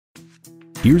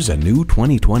Here's a new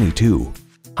 2022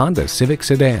 Honda Civic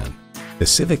sedan. The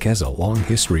Civic has a long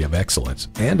history of excellence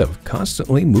and of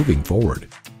constantly moving forward.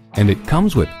 And it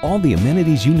comes with all the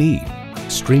amenities you need: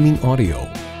 streaming audio,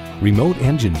 remote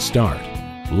engine start,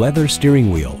 leather steering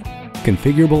wheel,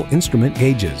 configurable instrument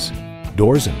gauges,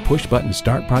 doors and push-button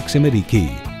start proximity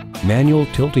key, manual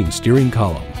tilting steering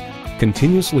column,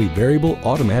 continuously variable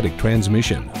automatic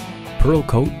transmission, pearl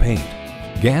coat paint,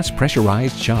 gas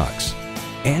pressurized shocks,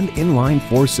 and inline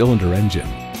 4-cylinder engine.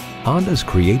 Honda's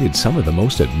created some of the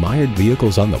most admired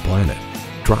vehicles on the planet.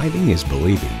 Driving is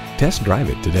believing. Test drive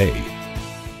it today.